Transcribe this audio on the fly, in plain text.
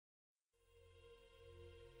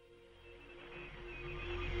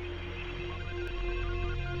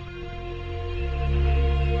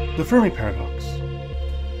The Fermi Paradox.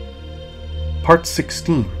 Part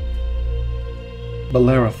 16.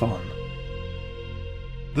 Bellerophon.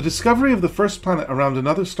 The discovery of the first planet around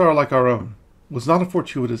another star like our own was not a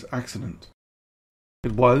fortuitous accident.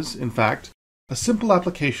 It was, in fact, a simple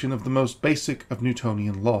application of the most basic of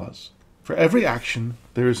Newtonian laws. For every action,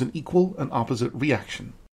 there is an equal and opposite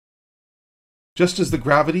reaction. Just as the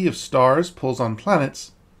gravity of stars pulls on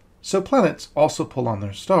planets, so planets also pull on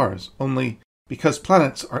their stars, only because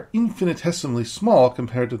planets are infinitesimally small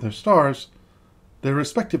compared to their stars, their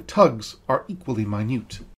respective tugs are equally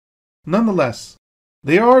minute. Nonetheless,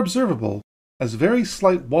 they are observable as very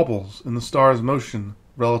slight wobbles in the star's motion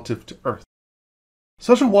relative to Earth.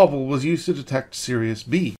 Such a wobble was used to detect Sirius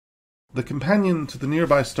B, the companion to the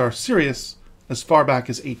nearby star Sirius, as far back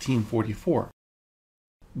as 1844.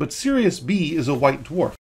 But Sirius B is a white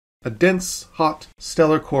dwarf, a dense, hot,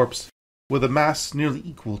 stellar corpse with a mass nearly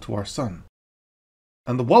equal to our Sun.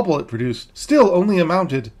 And the wobble it produced still only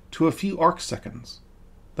amounted to a few arcseconds,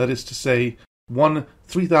 that is to say,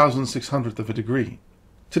 1/3600th of a degree.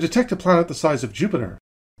 To detect a planet the size of Jupiter,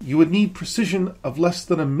 you would need precision of less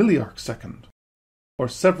than a milliarcsecond, or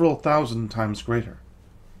several thousand times greater.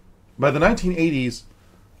 By the 1980s,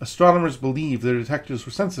 astronomers believed their detectors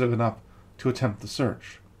were sensitive enough to attempt the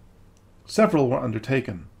search. Several were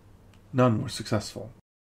undertaken. None were successful.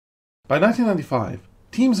 By 1995,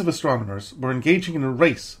 teams of astronomers were engaging in a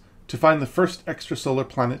race to find the first extrasolar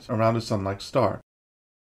planet around a Sun-like star.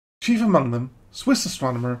 Chief among them, Swiss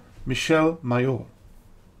astronomer Michel Mayor.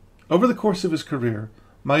 Over the course of his career,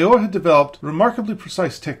 Mayor had developed remarkably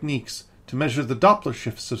precise techniques to measure the Doppler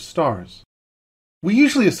shifts of stars. We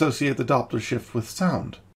usually associate the Doppler shift with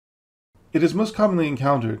sound. It is most commonly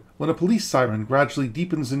encountered when a police siren gradually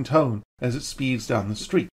deepens in tone as it speeds down the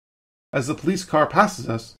street. As the police car passes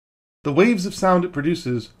us, the waves of sound it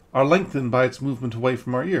produces are lengthened by its movement away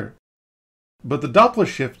from our ear. But the Doppler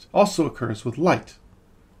shift also occurs with light.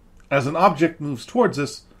 As an object moves towards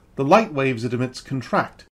us, the light waves it emits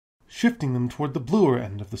contract, shifting them toward the bluer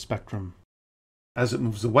end of the spectrum. As it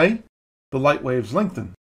moves away, the light waves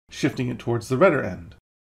lengthen, shifting it towards the redder end.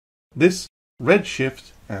 This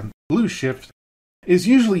redshift and blue shift is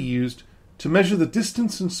usually used to measure the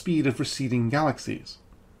distance and speed of receding galaxies.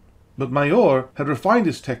 But Mayor had refined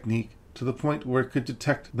his technique to the point where it could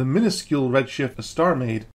detect the minuscule redshift a star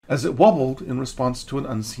made as it wobbled in response to an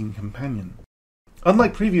unseen companion.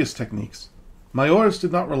 Unlike previous techniques, Mayor's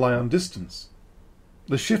did not rely on distance.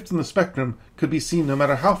 The shift in the spectrum could be seen no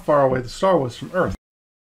matter how far away the star was from Earth.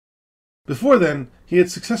 Before then, he had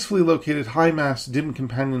successfully located high-mass dim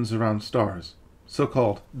companions around stars,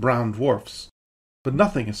 so-called brown dwarfs, but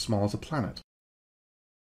nothing as small as a planet.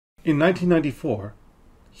 In 1994,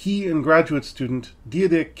 he and graduate student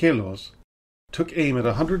Diede Queloz took aim at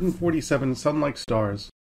 147 Sun-like stars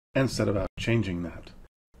and set about changing that.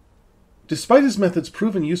 Despite his method's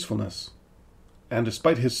proven usefulness, and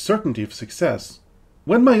despite his certainty of success,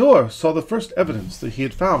 when Mayor saw the first evidence that he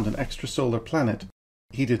had found an extrasolar planet,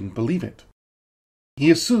 he didn't believe it. He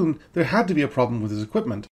assumed there had to be a problem with his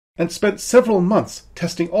equipment, and spent several months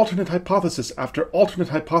testing alternate hypothesis after alternate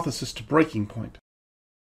hypothesis to breaking point.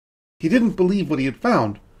 He didn't believe what he had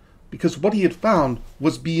found, because what he had found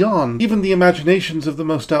was beyond even the imaginations of the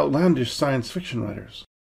most outlandish science fiction writers.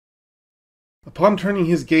 Upon turning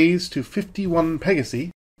his gaze to 51 Pegasus,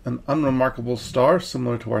 an unremarkable star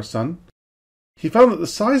similar to our Sun, he found that the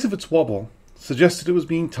size of its wobble suggested it was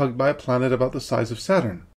being tugged by a planet about the size of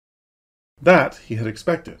Saturn. That he had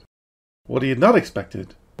expected. What he had not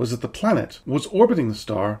expected was that the planet was orbiting the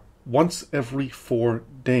star once every 4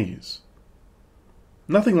 days.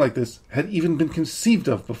 Nothing like this had even been conceived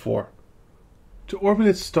of before. To orbit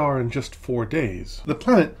its star in just 4 days, the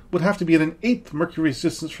planet would have to be at an 1/8 Mercury's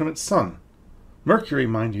distance from its Sun. Mercury,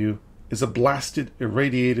 mind you, is a blasted,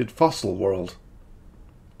 irradiated fossil world.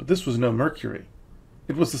 But this was no Mercury.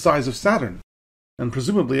 It was the size of Saturn, and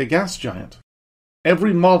presumably a gas giant.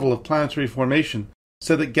 Every model of planetary formation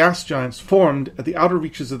said that gas giants formed at the outer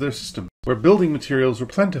reaches of their system, where building materials were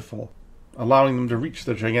plentiful, allowing them to reach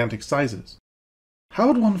their gigantic sizes. How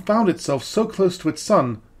had one found itself so close to its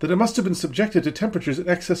Sun that it must have been subjected to temperatures in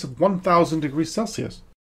excess of 1,000 degrees Celsius?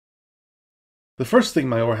 The first thing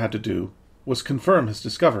Mayor had to do was confirm his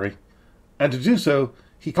discovery, and to do so,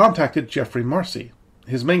 he contacted Geoffrey Marcy,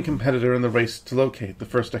 his main competitor in the race to locate the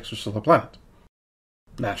first extrasolar planet.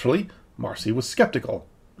 Naturally, Marcy was skeptical,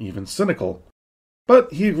 even cynical,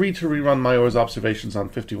 but he agreed to rerun Mayor's observations on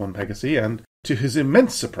 51 Pegasus and, to his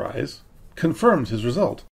immense surprise, confirmed his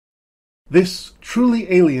result. This truly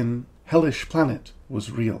alien, hellish planet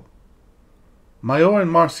was real. Mayor and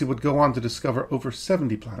Marcy would go on to discover over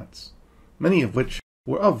 70 planets, many of which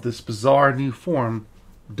were of this bizarre new form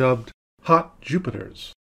dubbed hot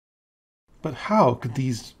Jupiters. But how could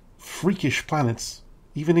these freakish planets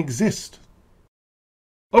even exist?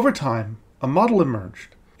 Over time, a model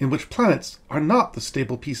emerged in which planets are not the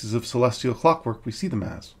stable pieces of celestial clockwork we see them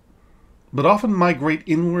as, but often migrate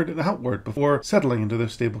inward and outward before settling into their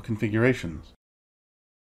stable configurations.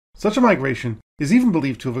 Such a migration is even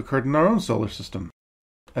believed to have occurred in our own solar system,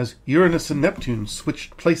 as Uranus and Neptune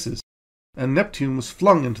switched places, and Neptune was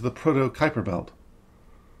flung into the Proto-Kuiper belt.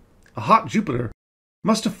 A hot Jupiter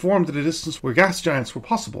must have formed at a distance where gas giants were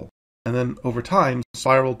possible, and then, over time,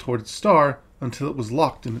 spiraled toward its star until it was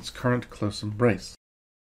locked in its current close embrace.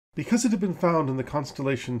 Because it had been found in the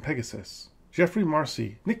constellation Pegasus, Geoffrey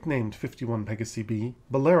Marcy nicknamed 51 Pegasi b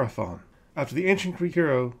Bellerophon, after the ancient Greek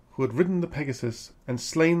hero who had ridden the Pegasus and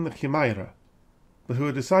slain the Chimaera, but who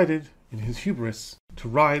had decided, in his hubris, to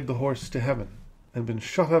ride the horse to heaven, and been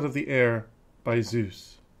shot out of the air by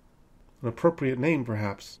Zeus. An appropriate name,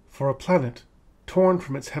 perhaps, for a planet torn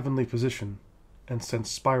from its heavenly position and sent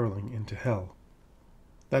spiraling into hell.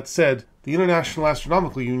 That said, the International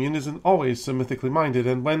Astronomical Union isn't always so mythically minded,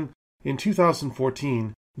 and when, in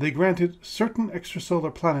 2014, they granted certain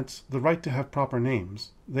extrasolar planets the right to have proper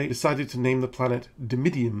names, they decided to name the planet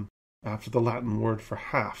Midium after the Latin word for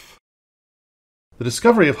half. The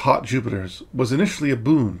discovery of hot Jupiters was initially a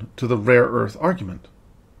boon to the rare Earth argument.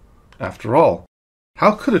 After all,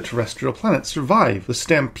 how could a terrestrial planet survive the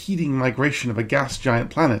stampeding migration of a gas giant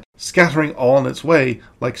planet, scattering all in its way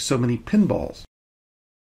like so many pinballs?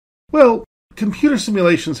 Well, computer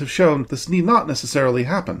simulations have shown this need not necessarily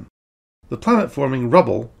happen. The planet-forming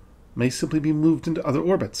rubble may simply be moved into other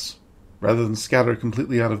orbits, rather than scattered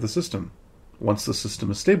completely out of the system. Once the system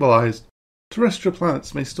is stabilized, terrestrial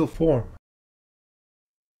planets may still form.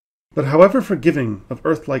 But however forgiving of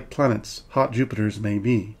Earth-like planets hot Jupiters may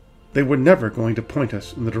be, they were never going to point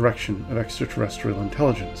us in the direction of extraterrestrial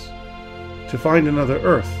intelligence. To find another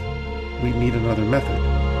Earth, we need another method,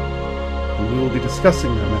 and we will be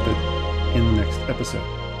discussing that method in the next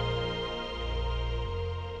episode.